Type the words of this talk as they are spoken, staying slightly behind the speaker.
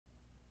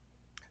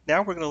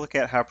Now we're going to look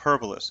at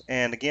hyperbolas,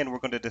 and again we're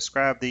going to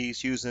describe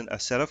these using a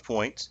set of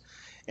points,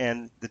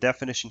 and the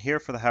definition here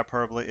for the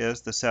hyperbola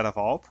is the set of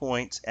all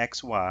points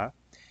x, y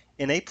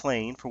in a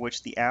plane for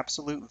which the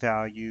absolute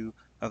value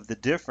of the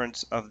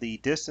difference of the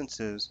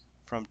distances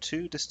from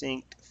two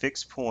distinct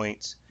fixed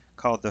points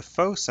called the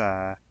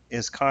foci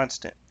is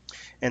constant.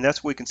 And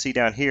that's what we can see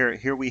down here.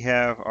 Here we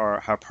have our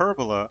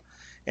hyperbola,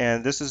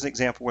 and this is an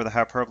example where the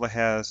hyperbola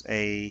has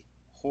a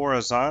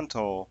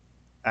horizontal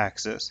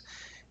axis.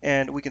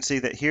 And we can see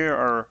that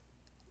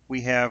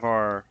we have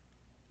our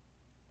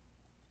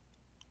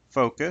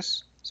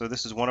focus. So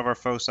this is one of our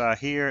foci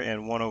here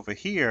and one over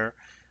here.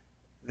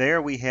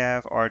 There we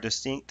have our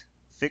distinct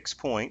fixed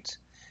points.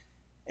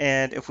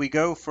 And if we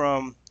go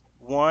from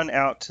one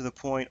out to the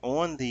point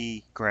on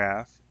the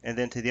graph and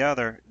then to the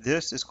other,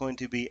 this is going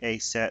to be a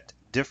set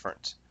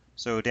difference.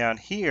 So down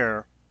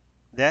here,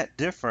 that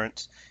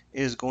difference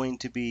is going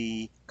to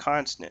be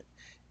constant.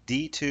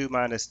 D2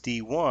 minus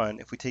D1,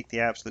 if we take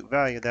the absolute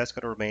value, that's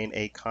going to remain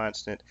a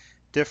constant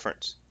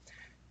difference.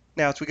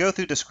 Now, as we go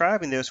through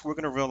describing this, we're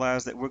going to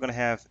realize that we're going to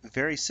have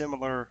very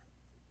similar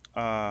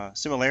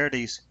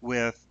similarities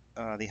with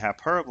the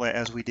hyperbola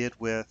as we did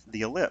with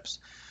the ellipse.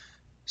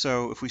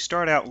 So if we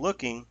start out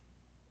looking,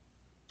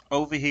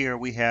 over here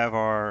we have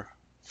our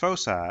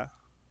foci.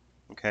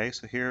 Okay,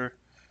 so here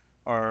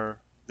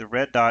the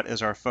red dot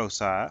is our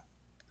foci.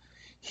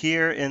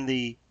 Here in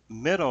the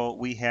middle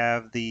we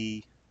have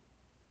the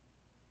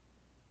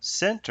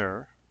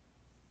center,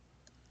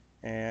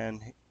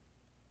 and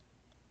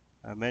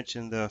I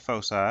mentioned the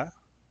foci.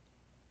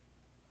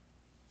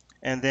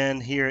 And then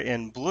here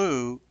in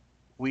blue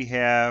we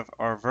have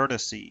our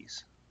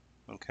vertices.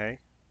 Okay.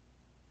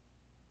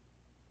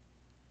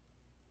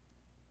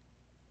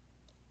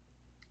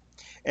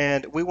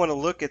 And we want to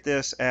look at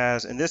this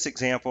as, in this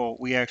example,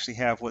 we actually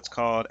have what's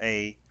called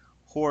a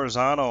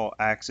horizontal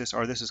axis,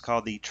 or this is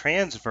called the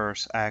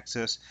transverse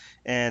axis,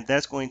 and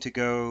that's going to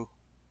go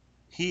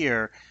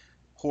here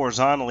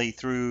horizontally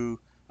through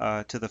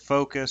to the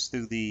focus,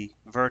 through the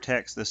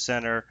vertex, the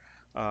center.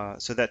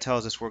 So that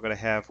tells us we're going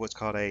to have what's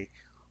called a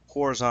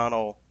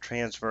horizontal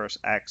transverse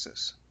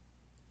axis.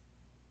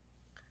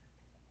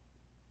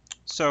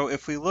 So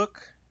if we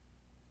look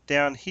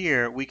down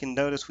here, we can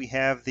notice we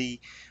have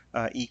the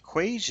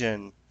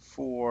equation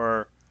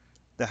for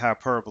the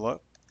hyperbola,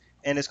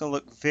 and it's going to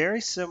look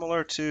very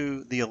similar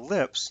to the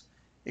ellipse,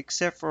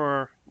 except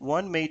for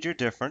one major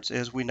difference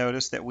is we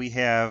notice that we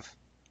have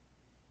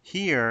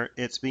here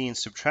it's being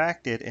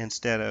subtracted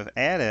instead of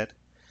added,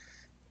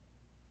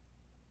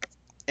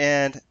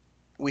 and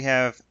we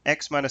have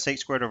x minus h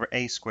squared over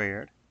a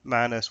squared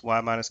minus y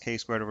minus k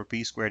squared over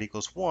b squared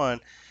equals 1.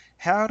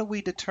 How do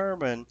we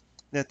determine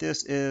that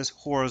this is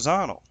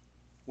horizontal?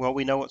 Well,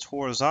 we know it's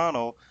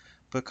horizontal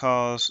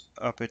because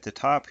up at the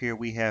top here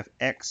we have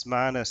x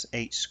minus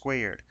h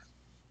squared.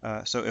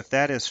 So if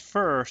that is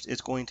first,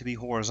 it's going to be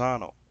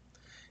horizontal.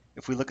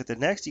 If we look at the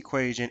next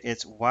equation,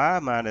 it's y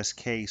minus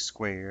k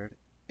squared.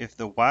 If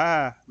the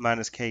y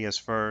minus k is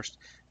first,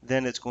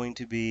 then it's going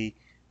to be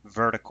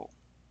vertical.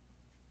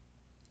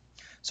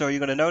 So you're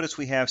going to notice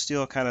we have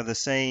still kind of the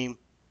same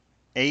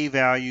a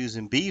values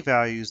and b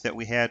values that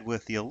we had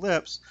with the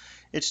ellipse.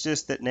 It's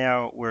just that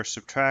now we're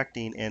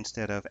subtracting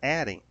instead of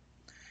adding.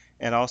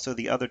 And also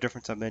the other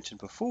difference I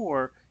mentioned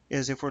before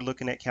is if we're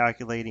looking at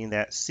calculating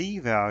that c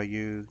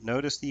value,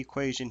 notice the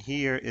equation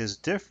here is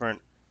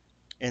different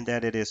in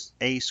that it is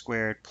a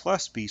squared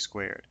plus b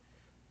squared.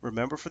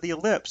 Remember, for the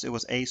ellipse, it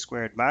was a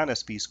squared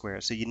minus b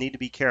squared, so you need to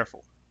be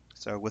careful.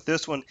 So with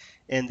this one,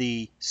 in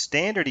the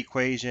standard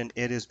equation,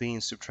 it is being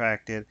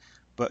subtracted,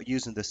 but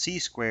using the c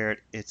squared,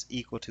 it's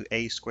equal to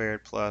a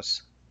squared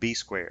plus b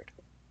squared.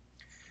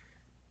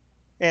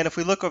 And if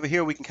we look over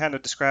here, we can kind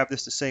of describe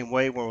this the same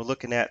way when we're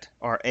looking at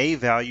our a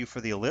value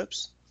for the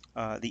ellipse.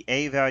 The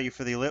a value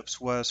for the ellipse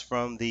was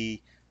from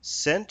the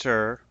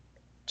center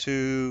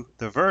to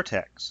the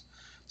vertex.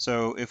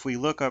 So if we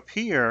look up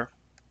here,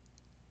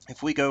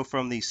 if we go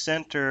from the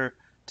center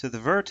to the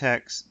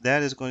vertex,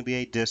 that is going to be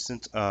a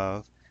distance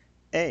of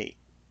a,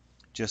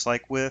 just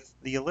like with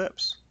the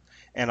ellipse.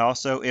 And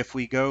also, if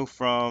we go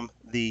from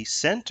the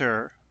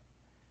center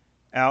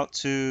out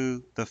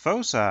to the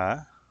foci,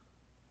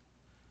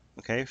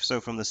 okay, so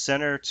from the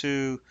center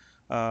to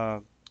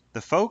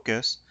the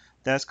focus,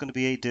 that's going to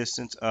be a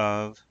distance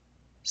of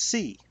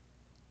c.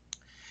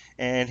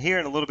 And here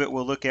in a little bit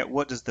we'll look at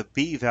what does the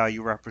b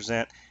value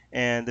represent,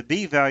 and the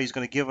b value is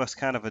going to give us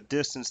kind of a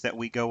distance that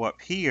we go up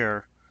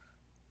here,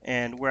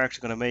 and we're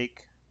actually going to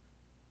make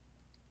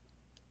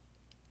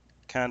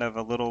kind of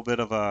a little bit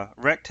of a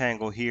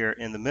rectangle here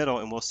in the middle,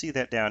 and we'll see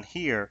that down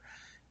here.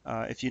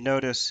 If you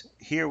notice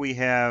here we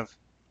have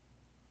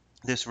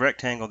this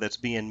rectangle that's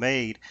being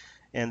made,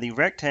 and the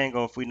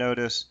rectangle, if we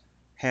notice,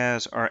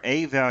 has our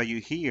a value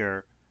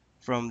here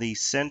from the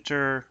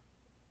center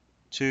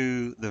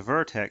to the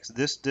vertex.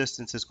 This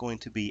distance is going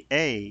to be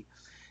a.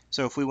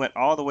 So if we went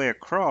all the way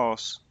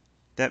across,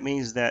 that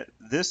means that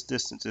this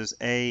distance is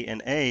a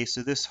and a,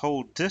 so this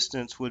whole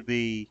distance would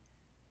be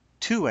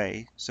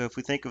 2a. So if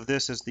we think of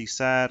this as the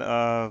side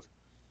of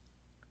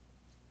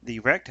the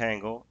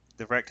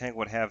rectangle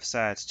would have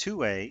sides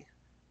 2a,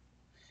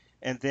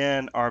 and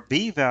then our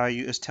b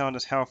value is telling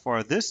us how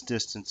far this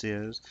distance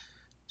is.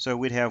 So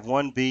we'd have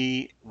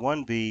 1b,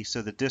 1b,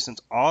 so the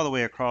distance all the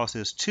way across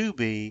is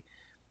 2b,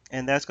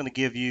 and that's going to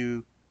give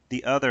you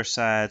the other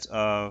sides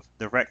of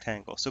the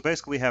rectangle. So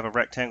basically we have a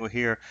rectangle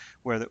here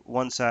where the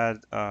one side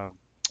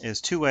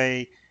is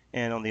 2a,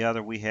 and on the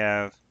other we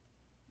have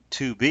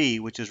 2b,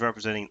 which is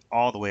representing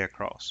all the way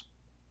across.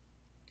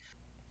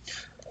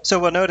 So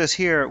we'll notice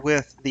here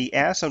with the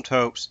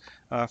asymptotes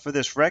for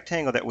this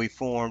rectangle that we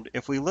formed,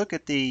 if we look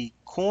at the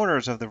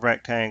corners of the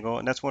rectangle,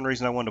 and that's one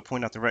reason I wanted to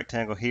point out the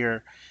rectangle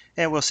here,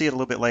 and we'll see it a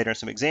little bit later in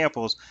some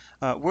examples,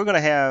 we're going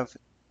to have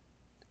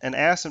an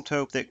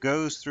asymptote that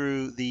goes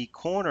through the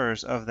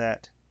corners of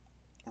that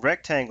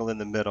rectangle in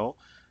the middle,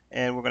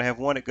 and we're going to have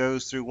one that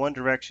goes through one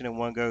direction and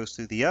one goes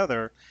through the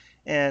other,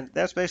 and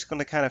that's basically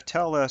going to kind of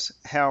tell us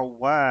how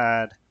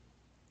wide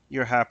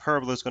your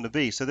hyperbola is going to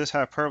be. So this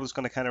hyperbola is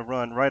going to kind of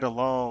run right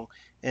along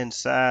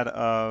inside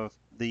of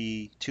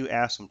the two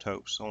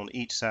asymptotes on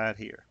each side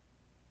here.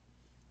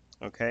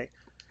 Okay,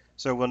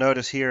 so we'll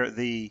notice here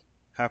the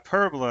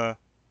hyperbola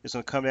is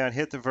going to come down,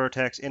 hit the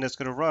vertex, and it's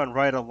going to run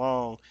right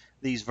along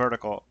these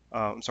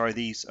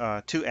these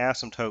two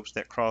asymptotes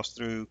that cross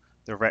through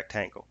the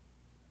rectangle.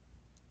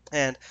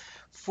 And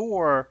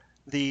for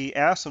the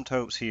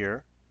asymptotes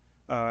here,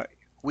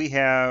 we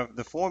have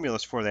the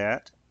formulas for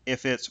that.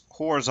 If it's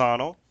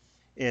horizontal,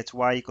 it's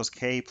y equals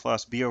k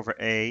plus b over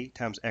a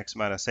times x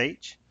minus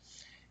h,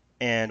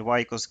 and y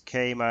equals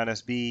k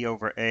minus b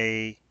over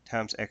a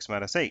times x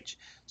minus h.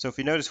 So if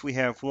you notice, we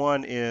have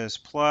one is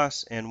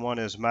plus and one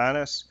is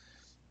minus,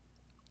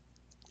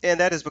 and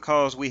that is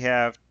because we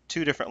have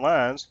two different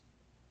lines.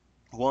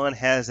 One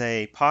has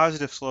a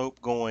positive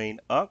slope going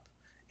up,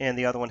 and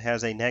the other one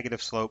has a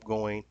negative slope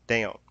going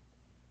down.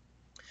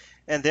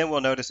 And then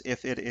we'll notice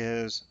if it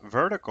is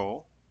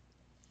vertical,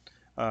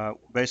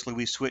 basically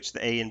we switch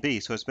the a and b.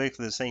 So it's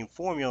basically the same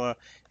formula,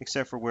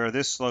 except for where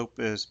this slope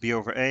is b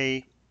over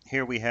a,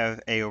 here we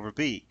have a over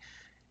b.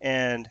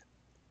 And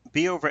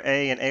b over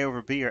a and a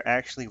over b are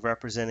actually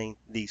representing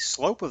the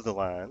slope of the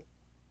line.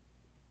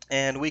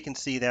 And we can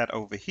see that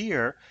over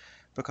here,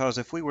 because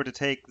if we were to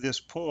take this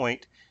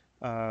point,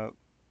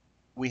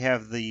 we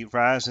have the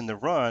rise and the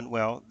run.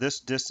 Well,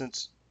 this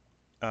distance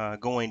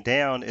going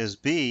down is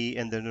b,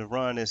 and then the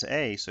run is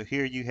a. So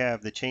here you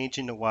have the change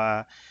in the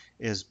y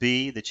is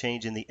b, the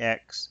change in the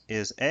x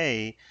is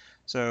a.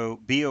 So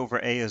b over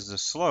a is the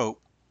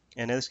slope.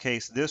 In this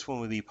case, this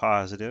one would be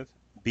positive.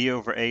 B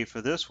over a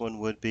for this one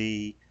would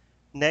be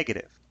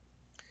negative.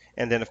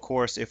 And then, of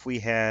course, if we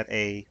had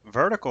a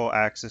vertical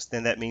axis,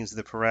 then that means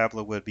the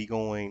parabola would be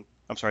going,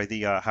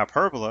 the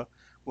hyperbola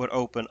would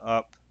open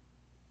up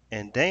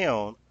and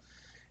down.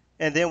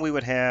 And then we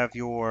would have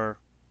your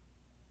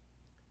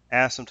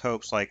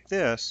asymptotes like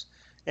this,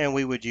 and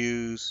we would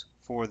use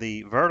for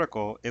the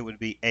vertical, it would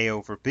be a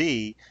over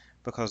b,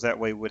 because that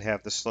way we would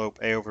have the slope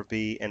a over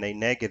b and a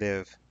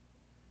negative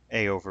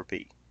a over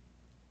b.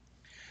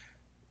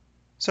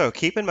 So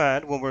keep in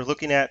mind when we're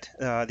looking at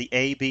the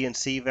a, b, and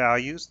c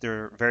values,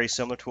 they're very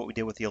similar to what we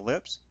did with the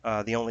ellipse.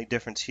 The only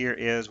difference here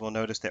is we'll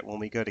notice that when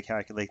we go to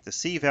calculate the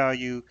c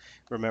value,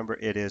 remember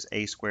it is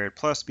a squared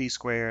plus b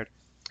squared,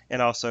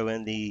 and also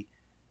in the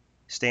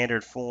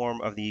standard form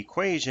of the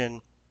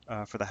equation,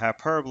 for the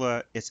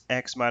hyperbola, it's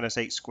x minus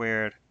h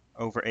squared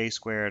over a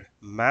squared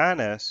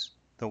minus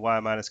the y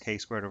minus k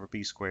squared over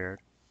b squared.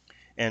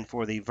 And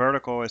for the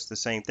vertical, it's the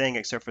same thing,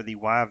 except for the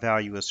y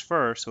value is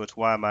first, so it's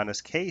y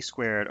minus k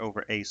squared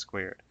over a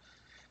squared.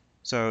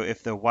 So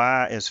if the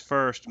y is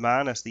first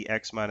minus the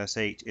x minus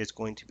h, it's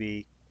going to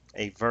be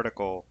a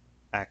vertical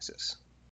axis.